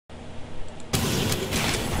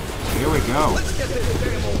Here we go. Let's get this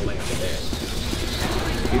damn old land ahead.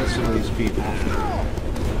 Get some of these people.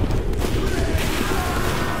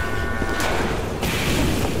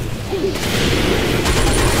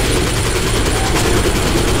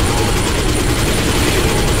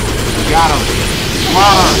 Got him.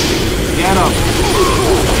 Slaughter. Get him.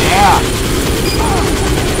 Yeah.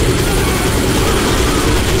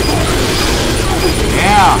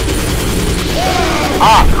 Yeah.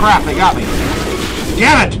 Ah, crap, they got me.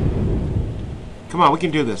 Damn it! Come on, we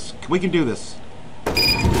can do this. We can do this.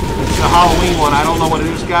 It's a Halloween one. I don't know what it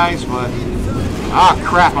is, guys, but... Ah,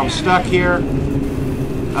 crap, I'm stuck here.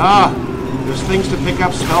 Ah, there's things to pick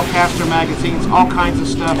up, spellcaster magazines, all kinds of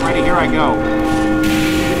stuff. Ready, here I go.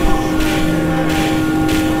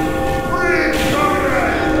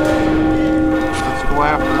 Let's go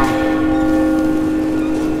after them.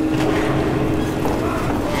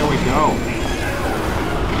 Here we go.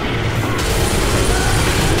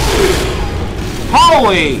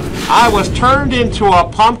 Holy! I was turned into a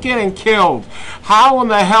pumpkin and killed. How in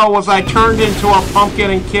the hell was I turned into a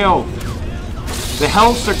pumpkin and killed? The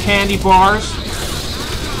healths are candy bars.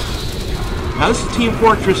 Now this is Team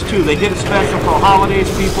Fortress 2. They did a special for holidays,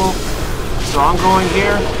 people. So I'm going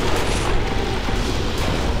here.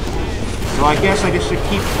 So I guess I just should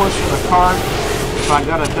keep pushing the cart. If I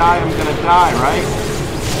gotta die, I'm gonna die, right?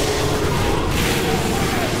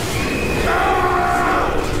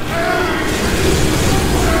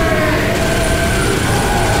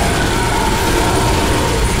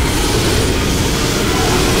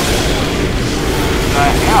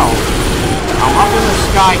 I'm up in the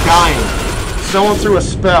sky dying. Someone threw a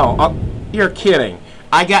spell. Oh, you're kidding.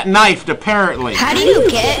 I got knifed, apparently. How do you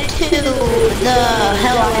get to the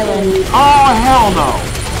Hell Island? Oh, hell no.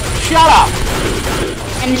 Shut up.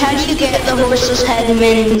 And how do you get the horse's head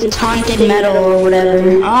and haunted metal or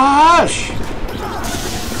whatever? Hush.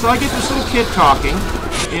 So I get this little kid talking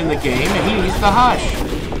in the game, and he's the Hush.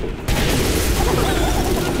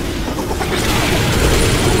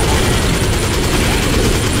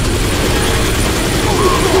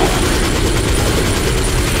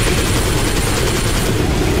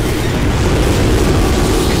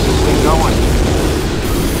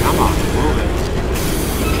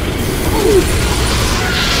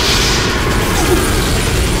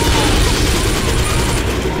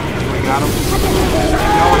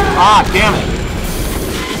 Ah, damn it!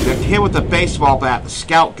 Got hit with the baseball bat. The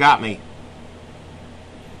scout got me.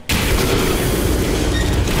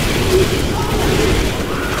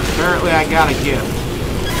 Apparently I got a gift.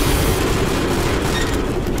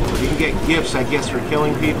 You can get gifts, I guess, for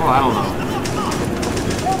killing people? I don't know.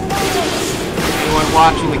 Anyone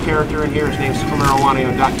watching the character in here, his name's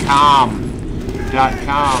SuperMarijuana.com.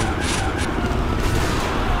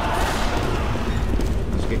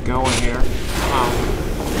 Let's get going here. Come on.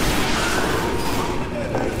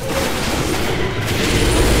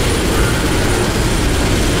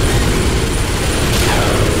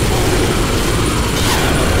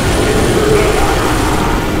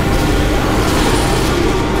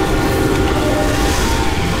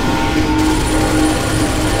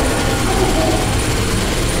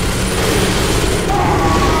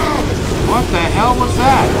 What the hell was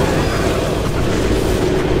that?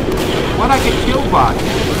 What'd I get killed by?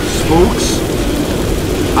 Spooks?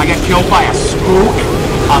 I got killed by a spook?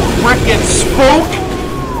 A frickin' spook?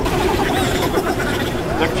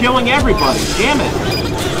 They're killing everybody, damn it.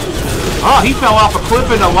 Oh, he fell off a cliff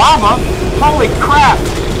into lava. Holy crap.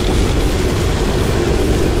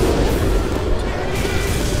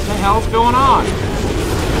 What the hell's going on?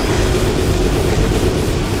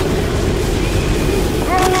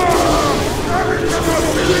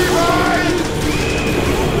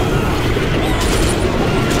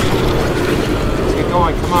 Let's get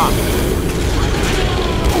going, come on.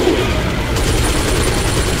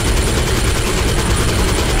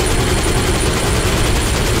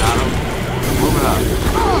 Got him. Move it up.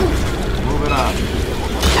 Move it up.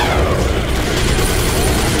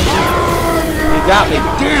 He got me.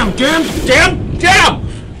 Damn!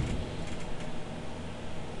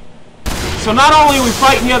 So not only are we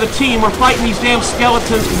fighting the other team, we're fighting these damn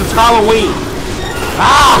skeletons because it's Halloween.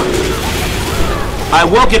 Ah! I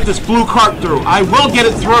will get this blue cart through. I will get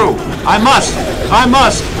it through. I must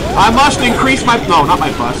increase my... No, not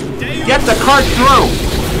my bus. Get the cart through.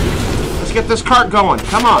 Let's get this cart going.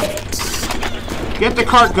 Come on. Get the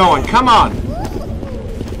cart going. Come on.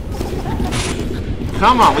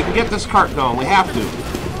 Come on, we can get this cart going. We have to.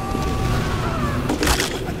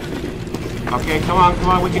 Okay, come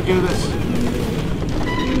on, we can do this.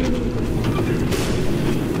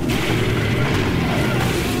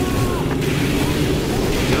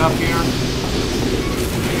 Get up here.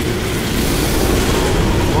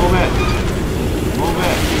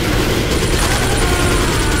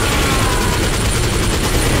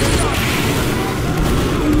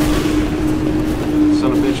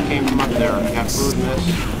 came from up there. I got food in this.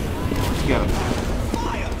 Let's get him.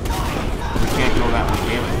 We can't go that way,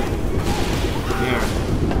 damn it. Here.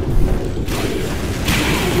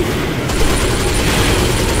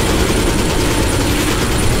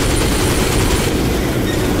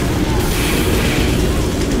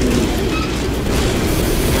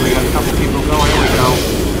 We got a couple people going. Here we go.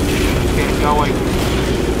 Let's get it going.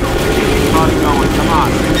 Get the party going. Come on.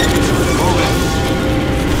 Move it.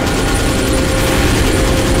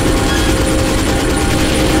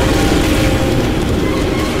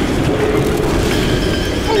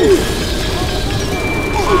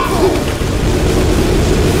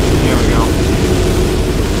 Here we go.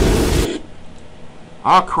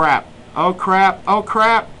 Oh crap. Oh crap. Oh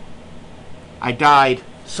crap. I died.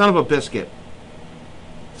 Son of a biscuit.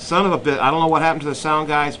 Son of a bit. I don't know what happened to the sound,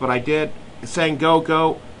 guys, but I did. It's saying go,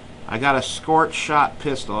 go. I got a scorch shot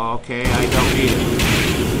pistol. Okay, I don't need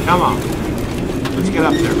it. Come on. Let's get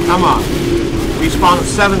up there. Come on. Respawn in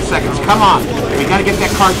 7 seconds. Come on. We gotta get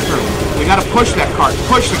that cart through. We gotta push that cart.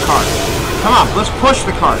 Push the cart. Come on, let's push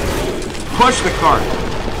the cart. Push the cart.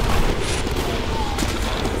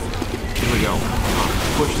 Here we go. Come on,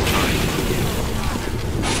 push the cart.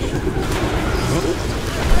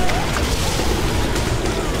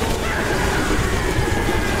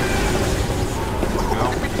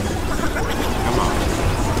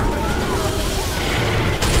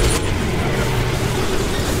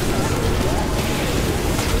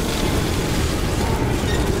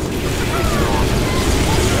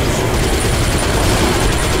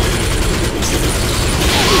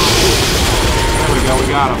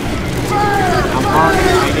 Got him. I'm burning.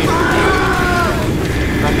 I need to.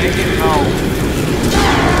 Did I make it? No.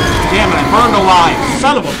 Damn it, I burned alive.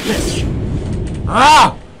 Son of a bitch.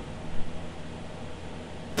 Ah!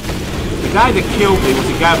 The guy that killed me was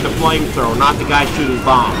the guy with the flamethrower, not the guy shooting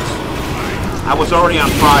bombs. I was already on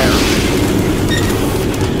fire.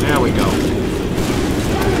 There we go.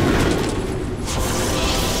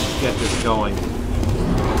 Get this going.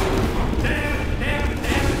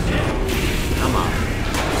 Come on.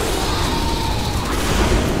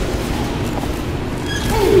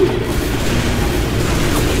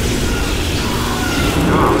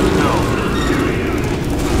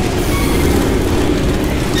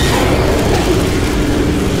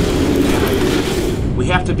 We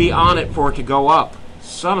have to be on it for it to go up.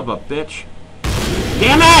 Son of a bitch.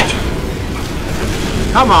 Damn it!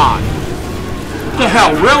 Come on. What the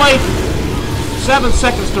hell, really? 7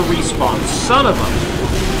 seconds to respawn. Son of a...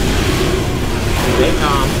 Stay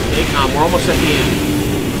calm. Stay calm. We're almost at the end.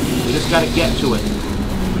 We just gotta get to it.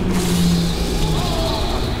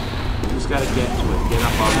 We just gotta get to it. Get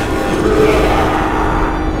up on that thing.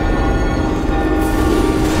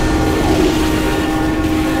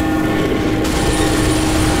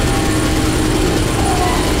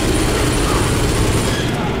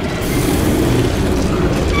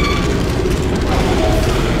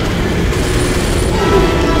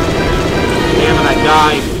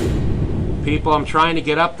 Died. People, I'm trying to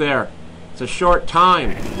get up there. It's a short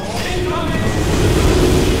time.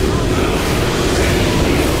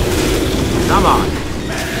 Come on.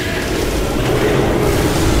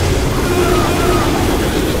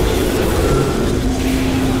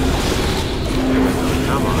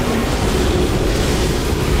 Come on.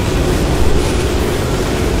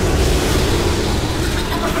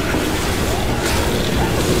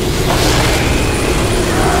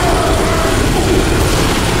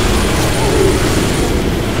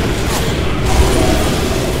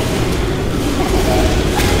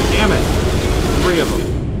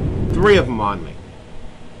 Three of them on me.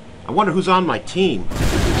 I wonder who's on my team. Oh,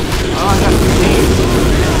 I got the team.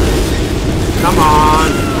 Come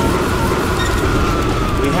on.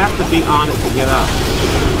 We have to be on it to get up.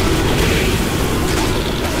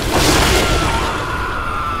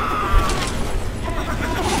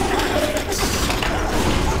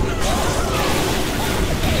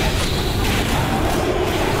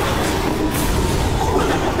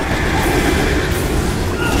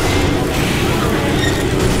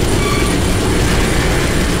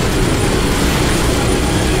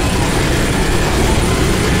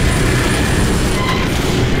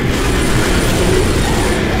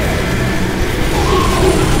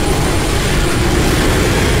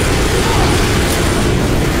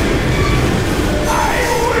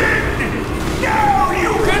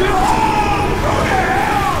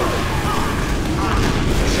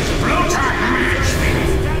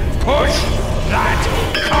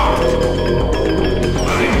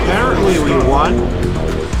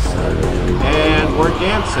 And we're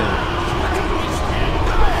dancing.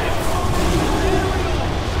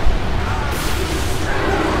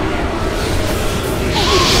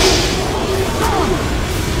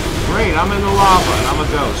 great, I'm in the lava and I'm a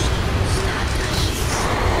ghost.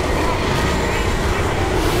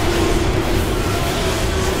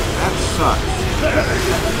 That sucks.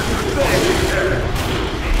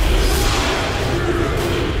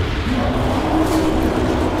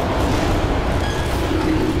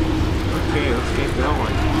 Okay, let's get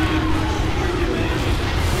going.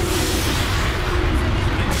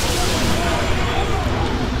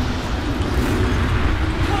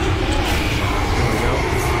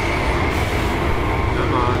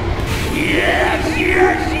 Come on. Yes,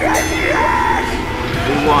 yes, yes, yes!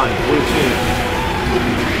 We won. Blue team.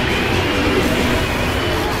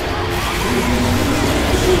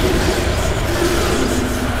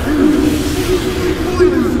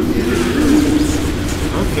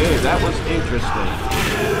 Okay, that was interesting.